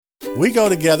We go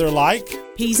together like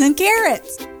peas and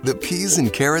carrots. The Peas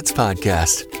and Carrots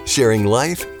Podcast, sharing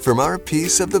life from our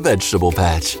piece of the vegetable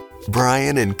patch.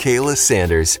 Brian and Kayla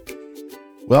Sanders.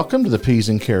 Welcome to the Peas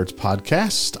and Carrots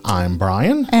Podcast. I'm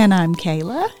Brian. And I'm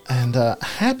Kayla. And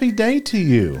happy day to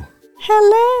you.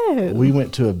 Hello. We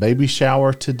went to a baby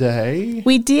shower today.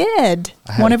 We did.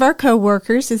 One of our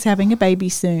coworkers is having a baby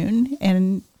soon.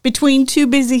 And between two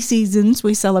busy seasons,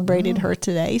 we celebrated her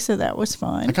today. So that was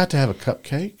fun. I got to have a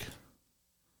cupcake.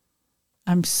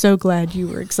 I'm so glad you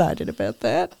were excited about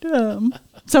that.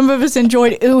 Some of us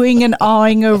enjoyed oohing and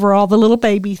awing over all the little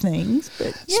baby things.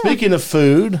 But yeah. Speaking of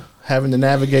food, having to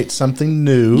navigate something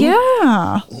new.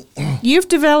 Yeah. You've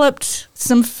developed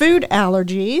some food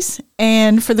allergies,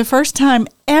 and for the first time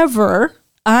ever,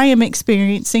 I am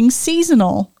experiencing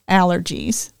seasonal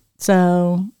allergies.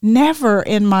 So never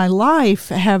in my life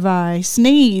have I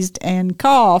sneezed and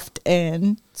coughed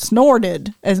and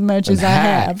snorted as much as I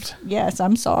have. Yes,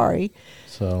 I'm sorry.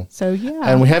 So yeah.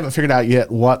 And we haven't figured out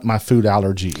yet what my food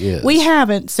allergy is. We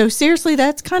haven't. So seriously,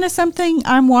 that's kind of something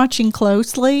I'm watching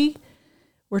closely.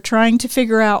 We're trying to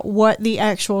figure out what the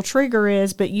actual trigger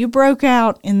is, but you broke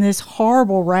out in this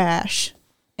horrible rash.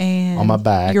 And on my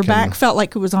back. Your back felt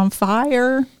like it was on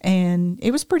fire, and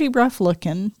it was pretty rough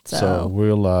looking. So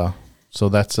we'll, so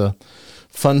that's a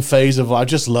fun phase of, I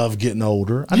just love getting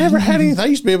older. I never had anything. I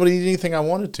used to be able to eat anything I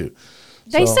wanted to.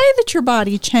 They say that your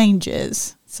body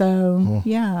changes. So,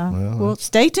 well,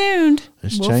 stay tuned.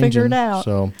 We'll figure it out.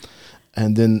 So,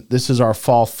 and then this is our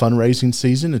fall fundraising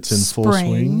season. It's in full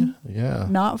swing. Yeah.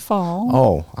 Not fall.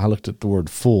 Oh, I looked at the word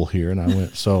full here and I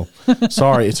went,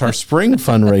 sorry, it's our spring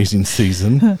fundraising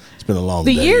season. It's been a long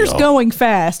day. The year's going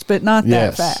fast, but not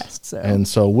that fast. So. And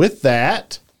so with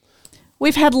that,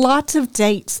 we've had lots of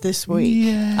dates this week.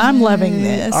 Yay. I'm loving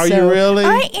this. Are you really?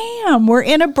 I am. We're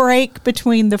in a break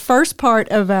between the first part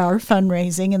of our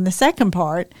fundraising and the second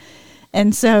part.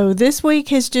 And so this week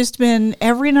has just been,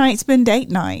 every night's been date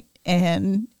night.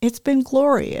 And it's been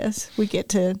glorious. We're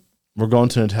going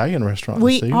to an Italian restaurant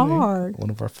this evening. We are.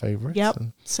 One of our favorites. Yep.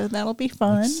 So that'll be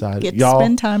fun. Excited. Get to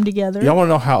spend time together. Y'all want to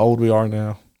know how old we are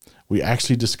now? We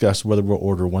actually discussed whether we'll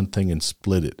order one thing and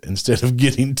split it instead of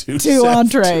getting two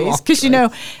entrees.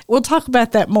 Because, we'll talk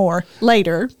about that more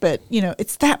later. But,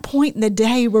 it's that point in the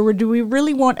day where do we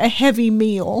really want a heavy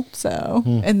meal? So,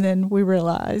 and then we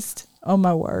realized, oh,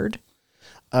 my word.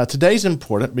 Today's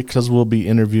important because we'll be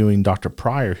interviewing Dr.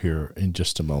 Pryor here in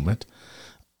just a moment.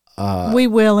 We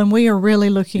will, and we are really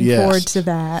looking forward to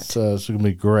that. So it's going to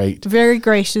be great. Very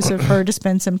gracious of her to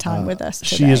spend some time with us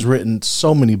today. She has written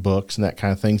so many books and that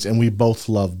kind of things, and we both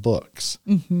love books.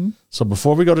 Mm-hmm. So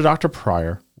before we go to Dr.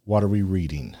 Pryor, what are we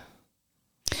reading?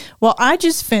 Well, I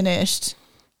just finished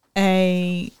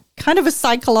a kind of a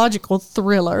psychological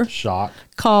thriller. Shock.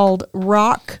 Called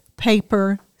Rock,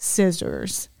 Paper,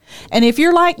 Scissors. And if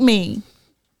you're like me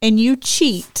and you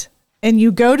cheat and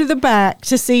you go to the back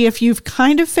to see if you've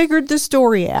kind of figured the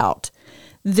story out,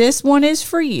 this one is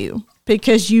for you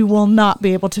because you will not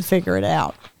be able to figure it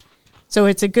out. So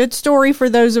it's a good story for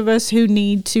those of us who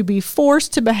need to be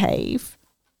forced to behave.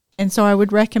 And so I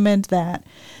would recommend that.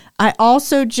 I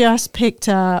also just picked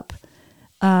up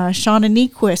Shauna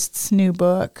Niequist's new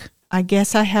book. I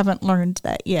guess I haven't learned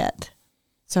that yet.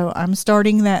 So I'm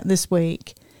starting that this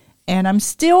week. And I'm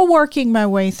still working my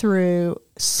way through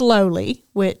slowly,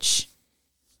 which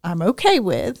I'm okay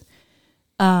with.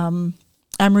 I'm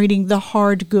reading The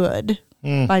Hard Good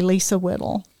by Lisa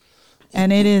Whittle.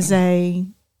 And it is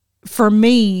for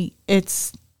me,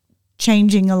 it's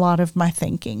changing a lot of my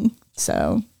thinking.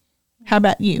 So how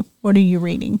about you? What are you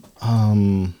reading?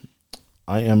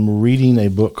 I am reading a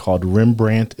book called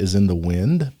Rembrandt is in the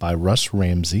Wind by Russ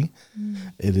Ramsey.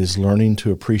 It is learning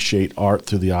to appreciate art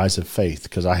through the eyes of faith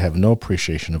because I have no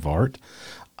appreciation of art.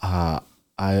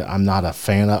 I'm not a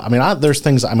fan of, there's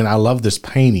things, I love this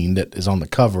painting that is on the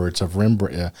cover. It's of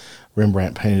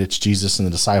Rembrandt painted. It's Jesus and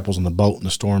the disciples on the boat and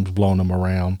the storm's blowing them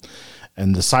around.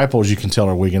 And the disciples, you can tell,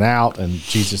 are wigging out and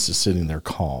Jesus is sitting there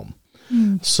calm.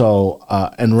 So,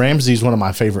 and Ramsey's one of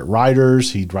my favorite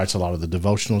writers. He writes a lot of the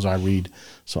devotionals I read,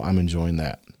 so I'm enjoying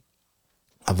that.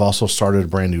 I've also started a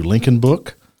brand new Lincoln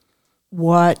book.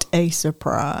 What a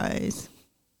surprise.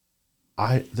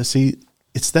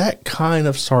 It's that kind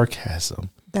of sarcasm.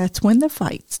 That's when the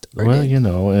fight started.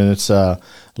 Well, and it's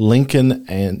Lincoln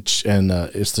and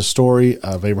it's the story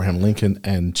of Abraham Lincoln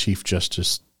and Chief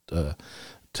Justice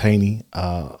Taney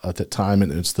at that time,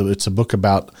 and it's a book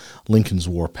about Lincoln's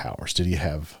war powers. Did he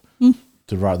have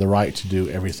the right to do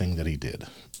everything that he did?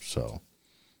 So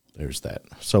there's that.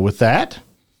 So with that,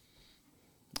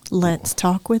 let's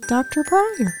talk with Dr.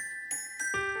 Pryor.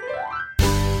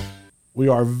 we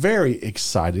are very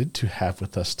excited to have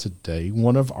with us today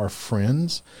one of our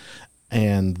friends,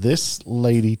 and this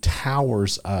lady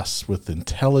towers us with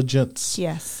intelligence.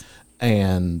 Yes.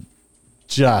 And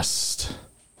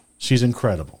she's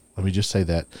incredible. Let me just say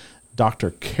that.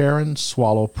 Dr. Karen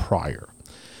Swallow Prior.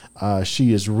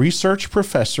 She is research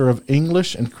professor of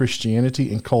English and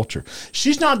Christianity and culture.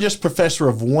 She's not just professor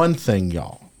of one thing,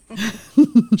 y'all.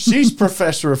 She's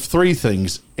professor of three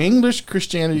things: English,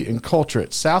 Christianity, and culture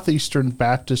at Southeastern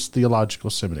Baptist Theological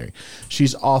Seminary.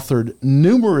 She's authored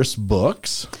numerous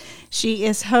books. She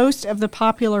is host of the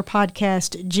popular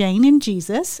podcast Jane and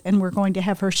Jesus, and we're going to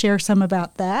have her share some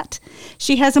about that.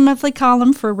 She has a monthly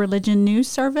column for Religion News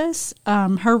Service.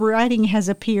 Her writing has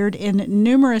appeared in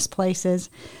numerous places.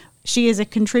 She is a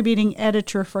contributing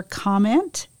editor for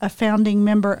Comment, a founding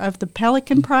member of the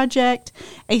Pelican Project,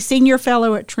 a senior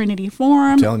fellow at Trinity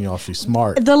Forum. I'm telling y'all, she's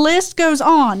smart. The list goes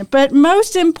on, but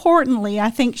most importantly,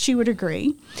 I think she would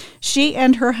agree, she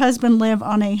and her husband live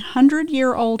on a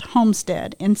 100-year-old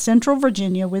homestead in Central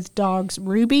Virginia with dogs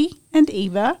Ruby and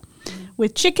Eva,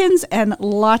 with chickens and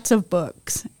lots of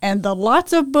books. And the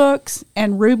lots of books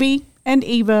and Ruby and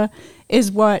Eva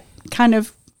is what kind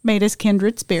of made us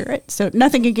kindred spirit. So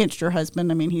nothing against your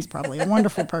husband. I mean, he's probably a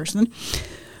wonderful person.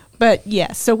 But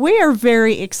yes, so we are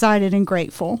very excited and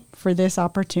grateful for this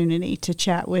opportunity to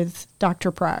chat with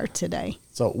Dr. Prior today.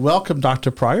 So welcome,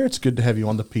 Dr. Prior. It's good to have you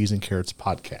on the Peas and Carrots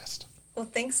podcast. Well,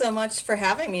 thanks so much for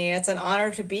having me. It's an honor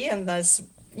to be in this,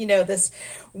 this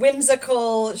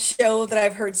whimsical show that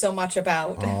I've heard so much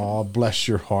about. Oh, bless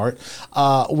your heart.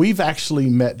 We've actually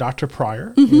met Dr.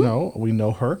 Prior. Mm-hmm. We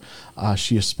know her.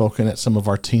 She has spoken at some of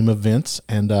our team events.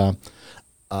 And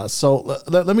so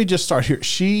let me just start here.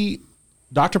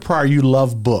 Dr. Prior, you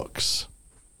love books.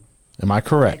 Am I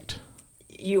correct?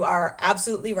 You are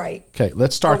absolutely right. Okay,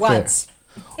 let's start for there. Once.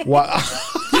 What?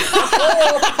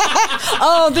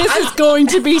 Oh, this is going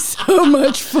to be so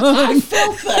much fun. I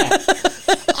felt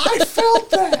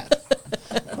that.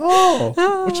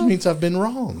 Oh, which means I've been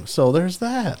wrong. So there's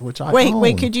that, which I own.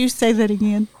 Wait, could you say that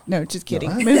again? No, just kidding.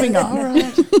 No, Moving on. All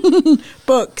right.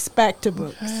 Books, back to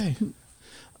books. Okay.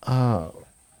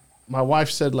 My wife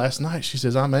said last night, she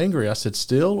says, I'm angry. I said,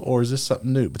 still, or is this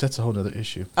something new? But that's a whole other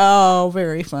issue. Oh,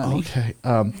 very funny. Okay.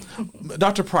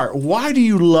 Dr. Prior, why do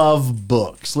you love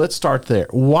books? Let's start there.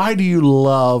 Why do you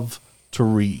love to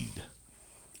read?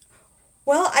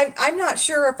 Well, I'm not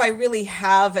sure if I really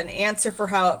have an answer for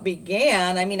how it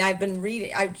began. I mean, I've been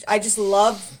reading. I just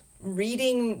love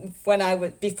reading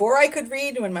before I could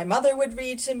read, when my mother would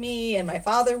read to me and my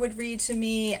father would read to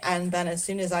me. And then as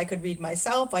soon as I could read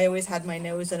myself, I always had my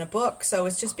nose in a book. So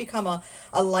it's just become a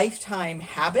lifetime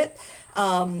habit.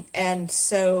 And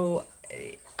so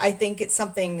I think it's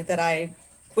something that I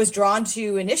was drawn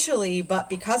to initially, but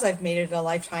because I've made it a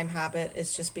lifetime habit,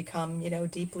 it's just become,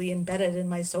 deeply embedded in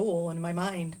my soul and my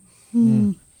mind.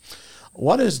 Mm.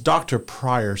 What is Dr.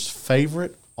 Prior's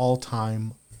favorite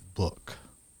all-time book?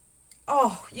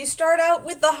 Oh, you start out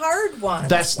with the hard one.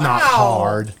 That's not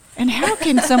hard. And how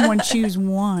can someone choose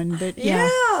one? But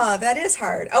yeah, that is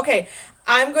hard. Okay,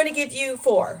 I'm going to give you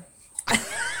 4.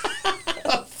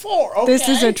 4, okay. This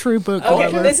is a true book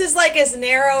lover. This is like as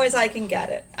narrow as I can get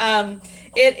it.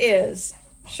 It is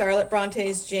Charlotte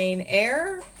Bronte's Jane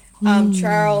Eyre,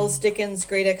 Charles Dickens'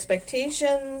 Great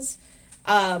Expectations,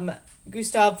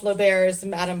 Gustave Flaubert's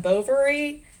Madame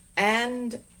Bovary,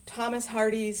 and Thomas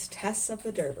Hardy's Tess of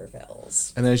the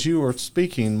D'Urbervilles. And as you were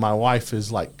speaking, my wife is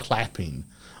like clapping.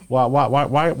 Why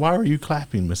are you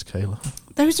clapping, Miss Kayla?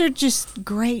 Those are just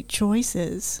great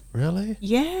choices. Really?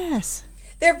 Yes.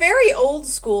 They're very old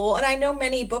school, and I know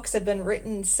many books have been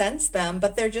written since then,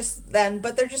 but they're just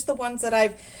the ones that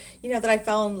that I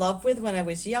fell in love with when I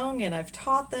was young, and I've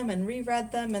taught them and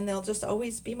reread them, and they'll just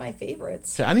always be my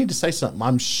favorites. Okay, I need to say something.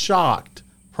 I'm shocked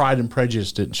Pride and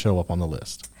Prejudice didn't show up on the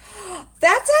list.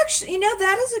 That's actually,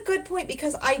 that is a good point,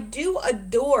 because I do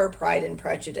adore Pride and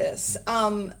Prejudice.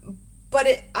 But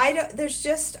I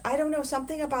don't know,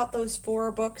 something about those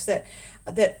 4 books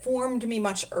that formed me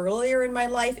much earlier in my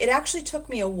life. It actually took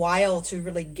me a while to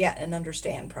really get and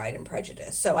understand Pride and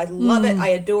Prejudice. So I love it, I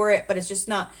adore it, but it's just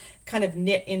not kind of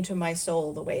knit into my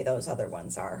soul the way those other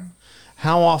ones are.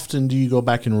 How often do you go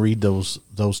back and read those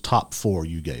top 4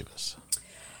 you gave us?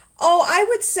 Oh, I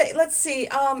would say, let's see,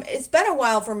 it's been a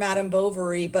while for Madame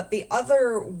Bovary, but the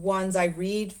other ones I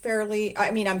teach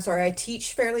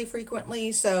fairly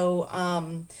frequently. So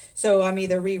I'm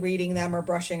either rereading them or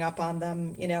brushing up on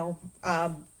them,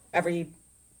 every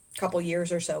couple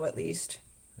years or so at least.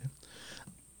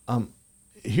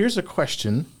 Here's a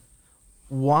question.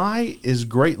 Why is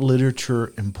great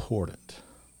literature important?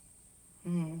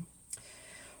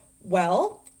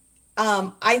 Well,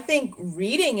 I think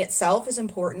reading itself is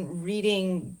important.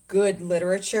 Reading good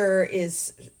literature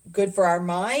is good for our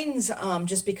minds,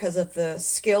 just because of the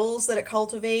skills that it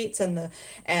cultivates and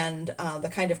the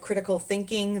kind of critical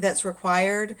thinking that's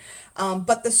required.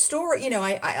 But the story,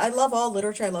 I love all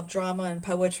literature. I love drama and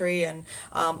poetry and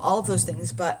all of those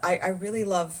things. But I really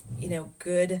love,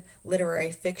 good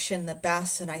literary fiction the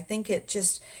best. And I think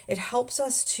it helps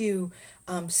us to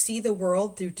see the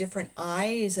world through different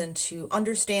eyes and to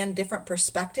understand different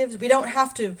perspectives. We don't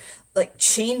have to like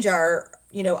change our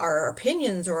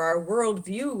opinions or our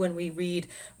worldview when we read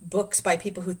books by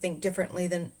people who think differently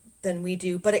than we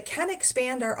do, but it can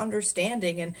expand our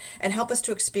understanding and help us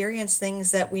to experience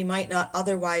things that we might not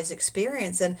otherwise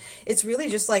experience. And it's really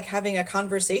just like having a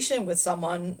conversation with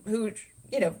someone who,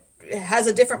 has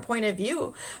a different point of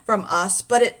view from us,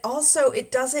 but it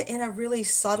does it in a really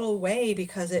subtle way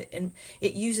because it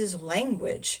uses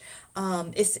language.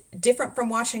 It's different from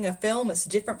watching a film. It's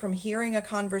different from hearing a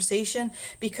conversation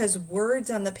because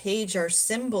words on the page are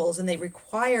symbols and they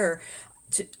require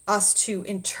us to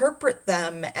interpret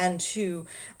them and to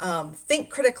think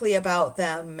critically about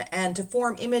them and to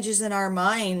form images in our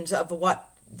minds of what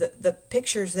the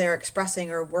pictures they're expressing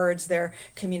or words they're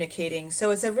communicating.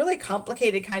 So it's a really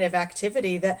complicated kind of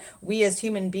activity that we as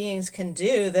human beings can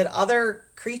do that other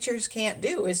creatures can't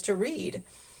do, is to read.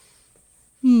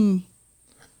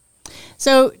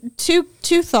 So two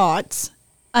thoughts.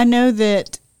 I know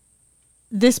that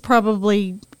this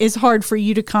probably is hard for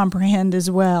you to comprehend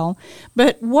as well,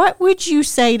 but what would you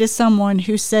say to someone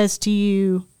who says to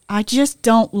you, I just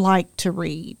don't like to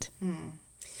read?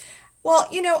 Well,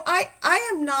 I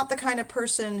am not the kind of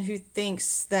person who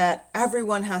thinks that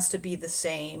everyone has to be the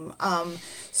same.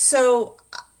 So,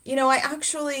 I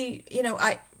actually,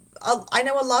 I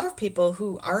know a lot of people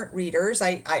who aren't readers.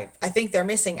 I think they're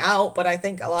missing out, but I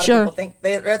think a lot Sure. of people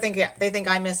think they think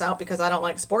I miss out because I don't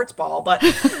like sports ball. But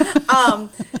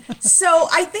so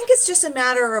I think it's just a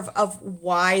matter of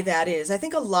why that is. I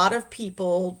think a lot of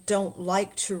people don't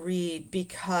like to read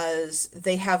because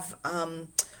they have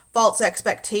false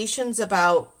expectations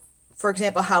about, for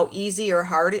example, how easy or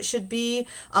hard it should be.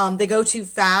 They go too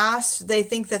fast. They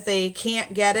think that they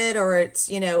can't get it, or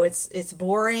it's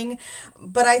boring.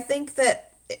 But I think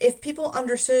that if people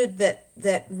understood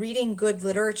that reading good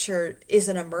literature is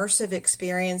an immersive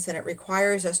experience and it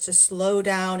requires us to slow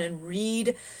down and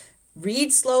read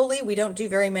slowly. We don't do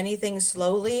very many things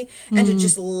slowly, and to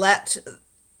just let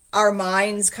our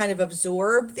minds kind of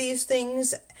absorb these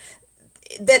things,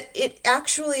 that it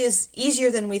actually is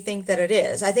easier than we think that it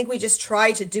is. I think we just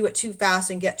try to do it too fast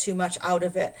and get too much out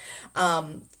of it,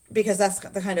 because that's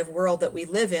the kind of world that we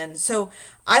live in. So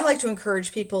I like to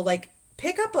encourage people, like,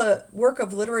 pick up a work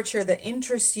of literature that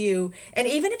interests you. And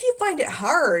even if you find it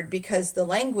hard because the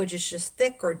language is just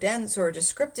thick or dense or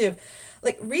descriptive,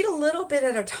 like, read a little bit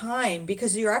at a time,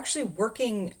 because you're actually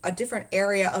working a different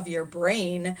area of your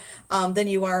brain than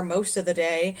you are most of the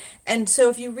day. And so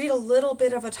if you read a little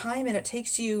bit of a time and it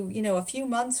takes you, a few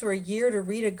months or a year to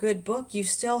read a good book, you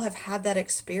still have had that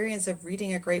experience of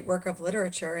reading a great work of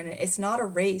literature. And it's not a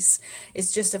race.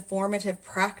 It's just a formative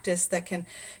practice that can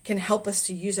help us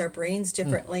to use our brains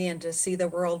differently and to see the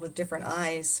world with different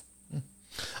eyes.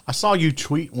 I saw you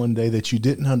tweet one day that you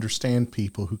didn't understand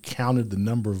people who counted the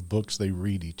number of books they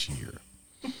read each year.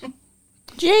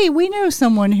 Gee, we know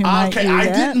someone who might do I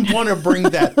that. didn't want to bring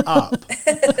that up.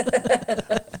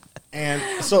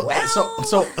 And so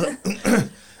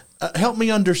help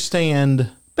me understand.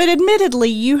 But admittedly,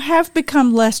 you have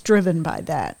become less driven by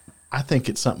that. I think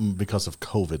it's something because of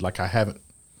COVID. Like, I haven't,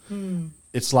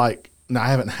 it's like, now I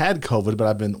haven't had COVID,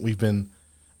 but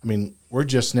we're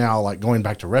just now like going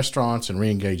back to restaurants and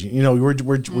re-engaging.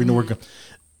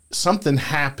 Something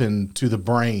happened to the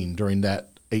brain during that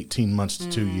 18 months to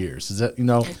 2 years. Is that,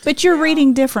 But you're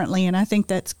reading differently, and I think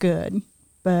that's good.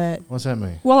 But what's that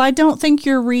mean? well, I don't think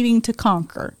you're reading to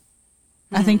conquer.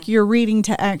 I think you're reading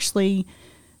to actually,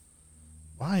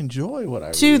 I enjoy what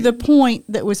I to read. the point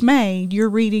that was made, you're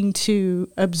reading to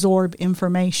absorb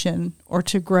information or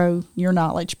to grow your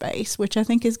knowledge base, which I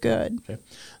think is good. Okay.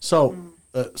 So,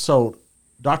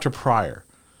 Dr. Pryor,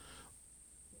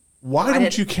 why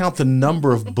don't you count the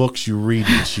number of books you read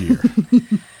each year?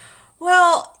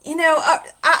 Well,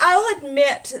 I'll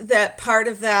admit that part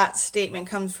of that statement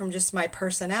comes from just my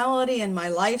personality and my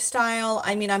lifestyle.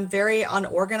 I mean, I'm very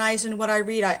unorganized in what I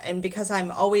read, and because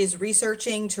I'm always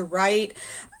researching to write,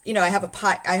 I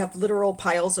have literal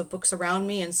piles of books around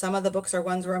me, and some of the books are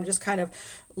ones where I'm just kind of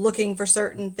looking for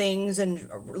certain things and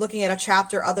looking at a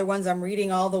chapter. Other ones I'm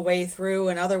reading all the way through,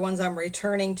 and other ones I'm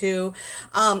returning to.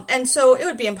 And so it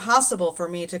would be impossible for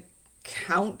me to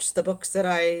count the books that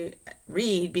I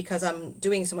read because I'm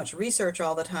doing so much research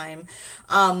all the time.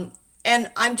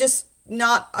 And I'm just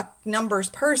not a numbers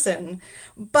person.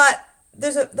 But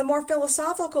the more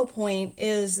philosophical point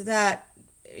is that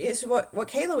is what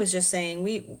Kayla was just saying.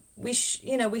 We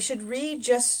should read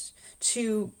just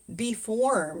to be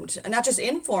formed, not just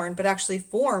informed, but actually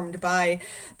formed by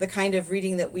the kind of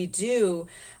reading that we do.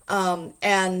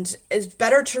 And it's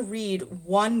better to read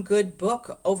one good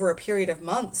book over a period of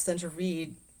months than to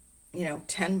read,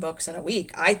 10 books in a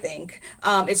week, I think.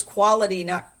 It's quality,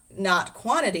 not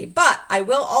quantity. But I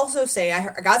will also say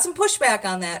I got some pushback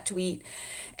on that tweet.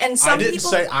 And some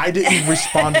people, I didn't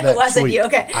respond to that wasn't tweet. You?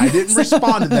 Okay. I didn't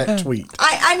respond to that tweet.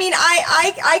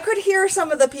 I could hear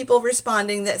some of the people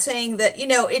responding that saying that,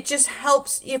 it just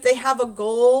helps if they have a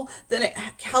goal, then it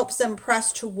helps them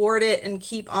press toward it and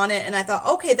keep on it. And I thought,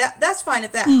 okay, that's fine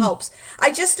if that helps.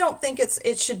 I just don't think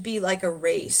it should be like a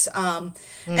race. And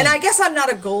I guess I'm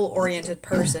not a goal-oriented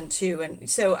person too. And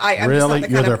so I'm really, just not the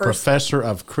kind you're of the professor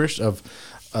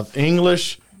of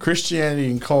English,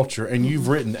 Christianity, and culture, and you've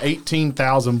written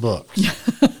 18,000 books.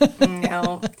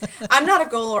 No, I'm not a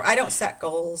goal, or I don't set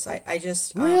goals. I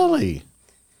just Really?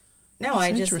 No, That's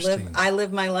I just interesting.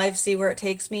 live my life, see where it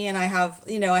takes me, and I have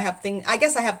I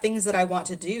guess I have things that I want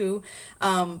to do,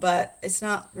 but it's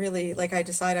not really like I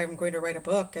decide I'm going to write a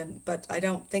book, but I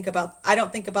don't think about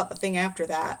the thing after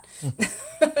that.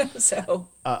 So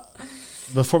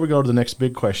Before we go to the next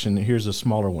big question, here's a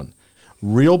smaller one.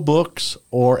 Real books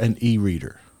or an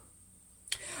e-reader?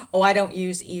 Oh, I don't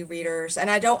use e-readers,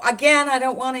 and I don't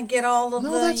want to get all of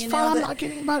No, the, that's fine. I'm not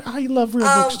getting about how you love real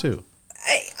books too.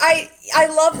 I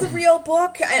love the real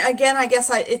book. Again, I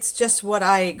guess it's just what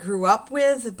I grew up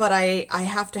with, but I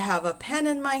have to have a pen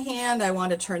in my hand. I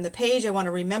want to turn the page. I want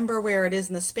to remember where it is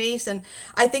in the space. And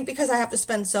I think because I have to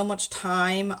spend so much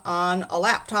time on a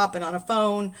laptop and on a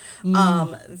phone,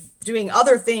 doing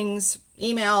other things,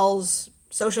 emails,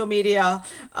 social media,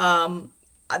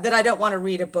 that I don't want to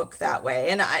read a book that way.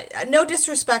 And I no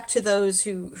disrespect to those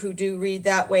who do read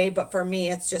that way, but for me,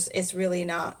 it's really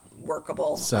not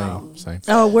workable. Same.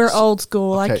 Oh, we're old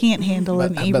school. I Okay. can't handle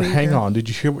an e-reader. But hang on. Did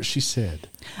you hear what she said?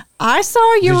 I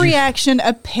saw your reaction,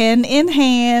 a pen in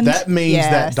hand. That means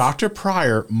that Yes. Dr.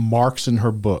 Pryor marks in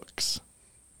her books.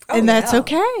 And that's yeah.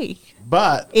 okay.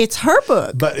 But It's her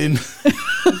book. but in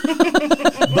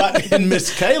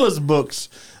Miss Kayla's books,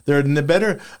 they're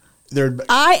better.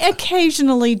 I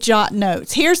occasionally jot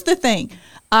notes. Here's the thing.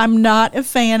 I'm not a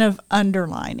fan of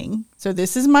underlining. So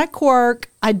this is my quirk.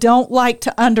 I don't like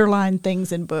to underline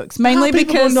things in books, mainly How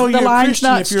people because know the you're a line's Christian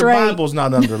not if your straight. Bible's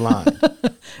not underlined.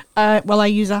 Well, I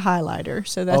use a highlighter,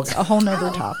 so that's Okay. a whole nother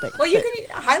topic. Well,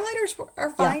 highlighters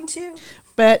are fine too.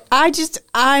 But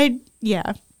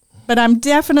but I'm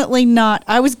definitely not.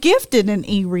 I was gifted an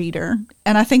e-reader,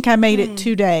 and I think I made it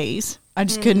 2 days. I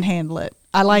just couldn't handle it.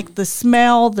 I like the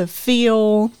smell, the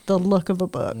feel, the look of a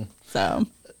book. So,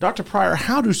 Dr. Pryor,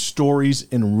 how do stories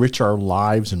enrich our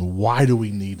lives and why do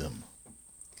we need them?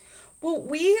 Well,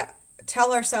 we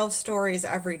tell ourselves stories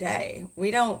every day.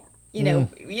 We don't, you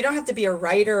don't have to be a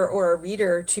writer or a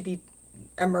reader to be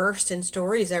immersed in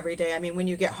stories every day. I mean, when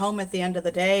you get home at the end of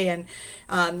the day and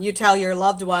you tell your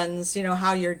loved ones,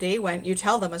 how your day went, you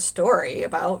tell them a story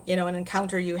about, an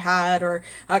encounter you had or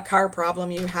a car problem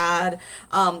you had.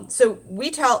 So we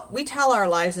tell our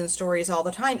lives in stories all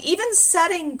the time. Even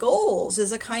setting goals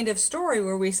is a kind of story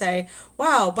where we say,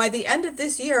 wow, by the end of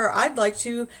this year, I'd like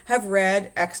to have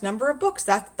read X number of books.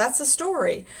 That's a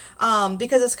story,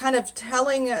 because it's kind of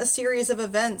telling a series of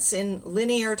events in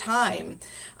linear time.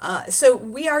 So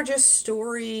we are just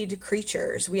storied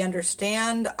creatures. We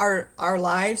understand our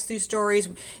lives through stories.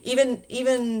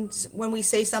 Even when we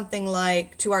say something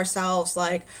like to ourselves,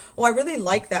 like, "Oh, I really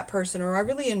like that person," or "I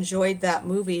really enjoyed that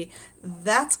movie,"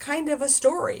 that's kind of a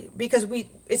story because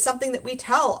it's something that we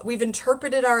tell. We've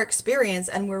interpreted our experience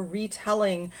and we're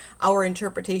retelling our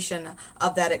interpretation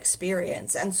of that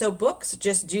experience. And so books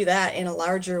just do that in a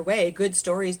larger way. Good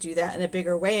stories do that in a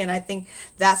bigger way. And I think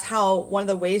that's how one of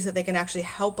the ways that they can actually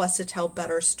help us to tell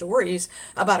better stories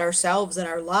about ourselves and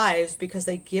our lives, because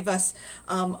they give us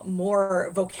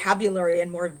more vocabulary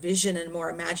and more vision and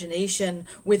more imagination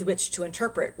with which to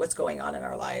interpret what's going on in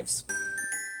our lives.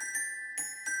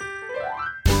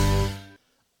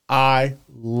 I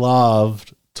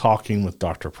loved talking with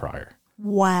Dr. Pryor.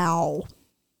 wow.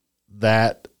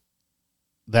 That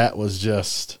was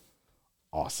just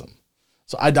awesome.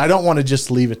 So I don't want to just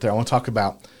leave it there. I want to talk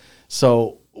about,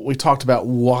 so we talked about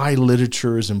why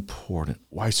literature is important,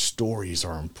 why stories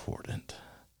are important.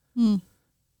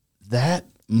 That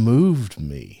moved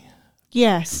me.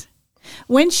 Yes.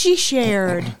 When she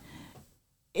shared,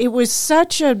 it was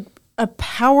such a a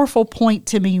powerful point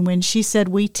to me when she said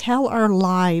we tell our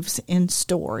lives in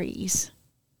stories.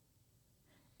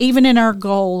 Even in our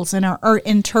goals and our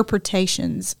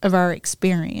interpretations of our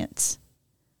experience,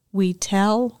 we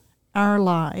tell our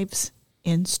lives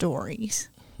in stories.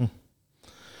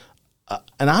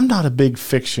 And I'm not a big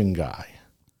fiction guy.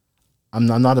 I'm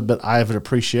not a bit. I have an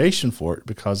appreciation for it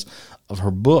because of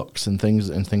her books and things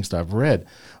that I've read.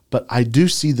 But I do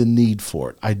see the need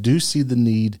for it. I do see the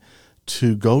need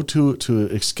to go to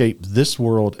escape this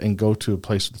world and go to a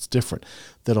place that's different,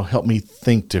 that'll help me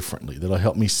think differently, that'll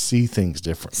help me see things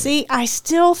differently. See, I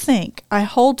still think, I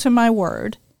hold to my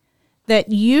word, that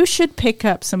you should pick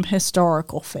up some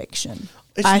historical fiction.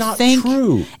 It's not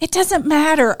true. It doesn't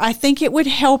matter. I think it would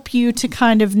help you to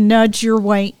kind of nudge your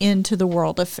way into the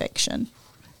world of fiction.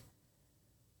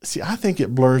 See, I think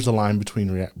it blurs the line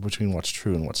between what's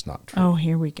true and what's not true. Oh,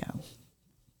 here we go.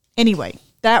 Anyway,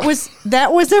 that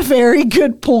was a very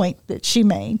good point that she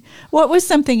made. What was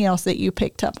something else that you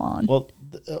picked up on?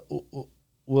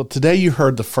 Well, today you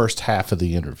heard the first half of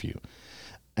the interview.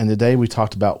 And today we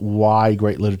talked about why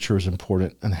great literature is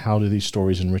important and how do these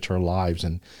stories enrich our lives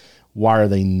and why are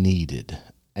they needed.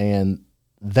 And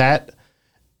that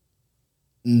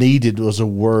needed was a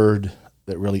word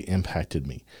that really impacted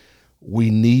me. We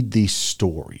need these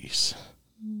stories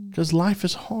because life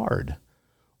is hard.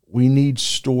 We need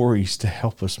stories to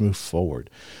help us move forward.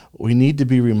 We need to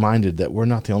be reminded that we're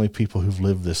not the only people who've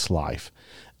lived this life.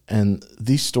 And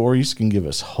these stories can give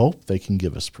us hope. They can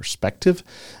give us perspective.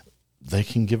 They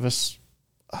can give us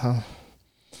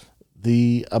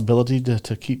the ability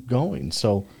to keep going.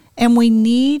 And we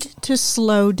need to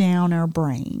slow down our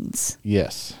brains.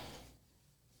 Yes.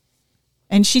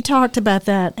 And she talked about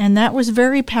that, and that was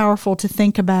very powerful to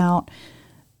think about.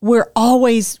 We're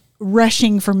always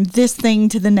rushing from this thing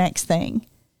to the next thing.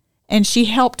 And she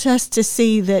helped us to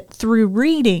see that through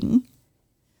reading,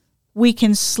 we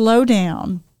can slow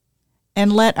down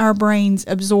and let our brains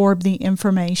absorb the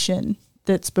information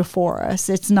that's before us.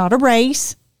 It's not a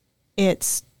race.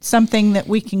 It's something that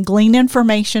we can glean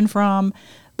information from,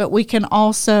 but we can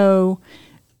also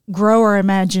grow our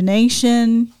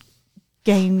imagination,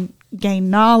 gain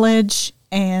knowledge,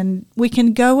 and we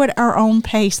can go at our own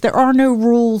pace. There are no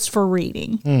rules for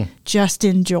reading. Just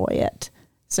enjoy it.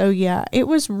 So, yeah, it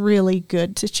was really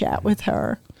good to chat with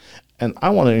her. And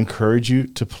I want to encourage you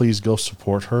to please go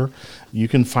support her. You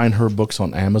can find her books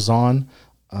on Amazon.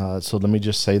 So let me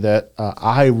just say that.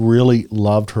 I really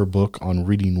loved her book on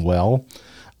reading well,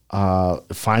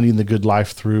 Finding the Good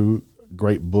Life Through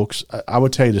Great Books. I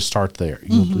would tell you to start there.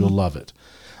 You'll love it.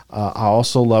 I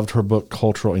also loved her book,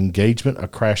 Cultural Engagement, A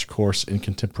Crash Course in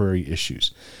Contemporary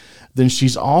Issues. Then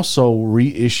she's also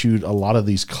reissued a lot of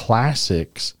these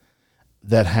classics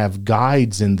that have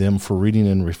guides in them for reading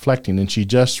and reflecting, and she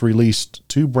just released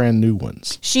 2 brand new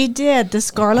ones. She did, The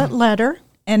Scarlet Letter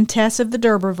and Tess of the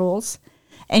D'Urbervilles,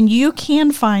 and you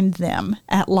can find them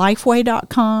at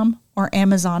Lifeway.com or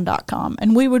Amazon.com,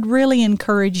 and we would really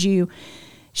encourage you.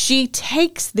 She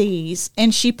takes these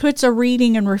and she puts a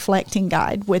reading and reflecting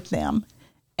guide with them.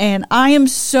 And I am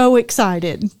so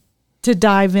excited to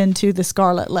dive into The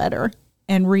Scarlet Letter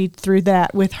and read through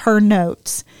that with her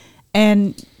notes.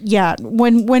 And yeah,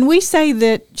 when we say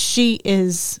that she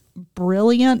is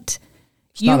brilliant,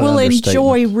 you will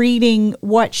enjoy reading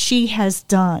what she has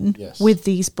done with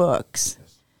these books.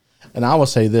 And I will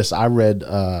say this, I read,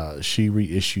 she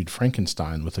reissued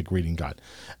Frankenstein with a reading guide.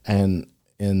 And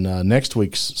in next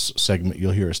week's segment,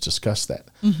 you'll hear us discuss that.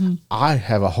 I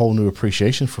have a whole new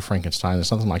appreciation for Frankenstein. It's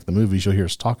something like the movies. You'll hear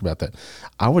us talk about that.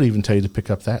 I would even tell you to pick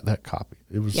up that copy.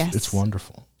 It's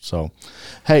wonderful. So,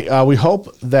 hey, we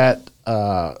hope that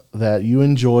that you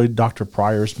enjoyed Dr.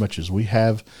 Pryor as much as we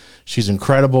have. She's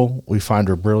incredible. We find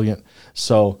her brilliant.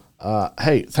 So,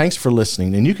 hey, thanks for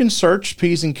listening. And you can search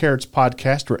Peas and Carrots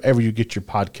Podcast wherever you get your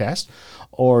podcast,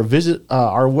 or visit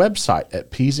our website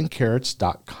at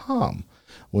peasandcarrots.com.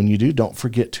 When you do, don't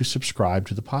forget to subscribe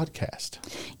to the podcast.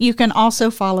 You can also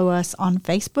follow us on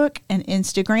Facebook and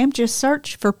Instagram. Just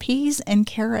search for Peas and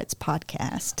Carrots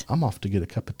Podcast. I'm off to get a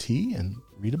cup of tea and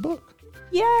read a book.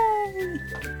 Yay!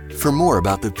 For more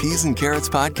about the Peas and Carrots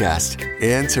Podcast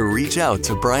and to reach out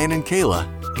to Brian and Kayla,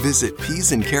 visit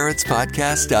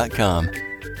peasandcarrotspodcast.com.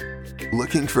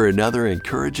 Looking for another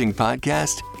encouraging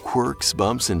podcast? Quirks,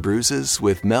 Bumps, and Bruises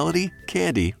with Melody,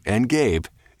 Candy, and Gabe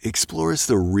explores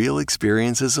the real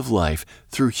experiences of life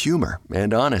through humor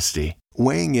and honesty,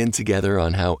 weighing in together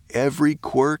on how every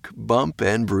quirk, bump,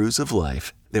 and bruise of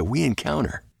life that we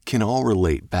encounter can all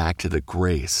relate back to the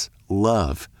grace,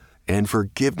 love, and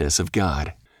forgiveness of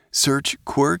God. Search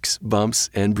Quirks,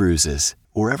 Bumps, and Bruises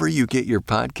wherever you get your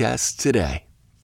podcasts today.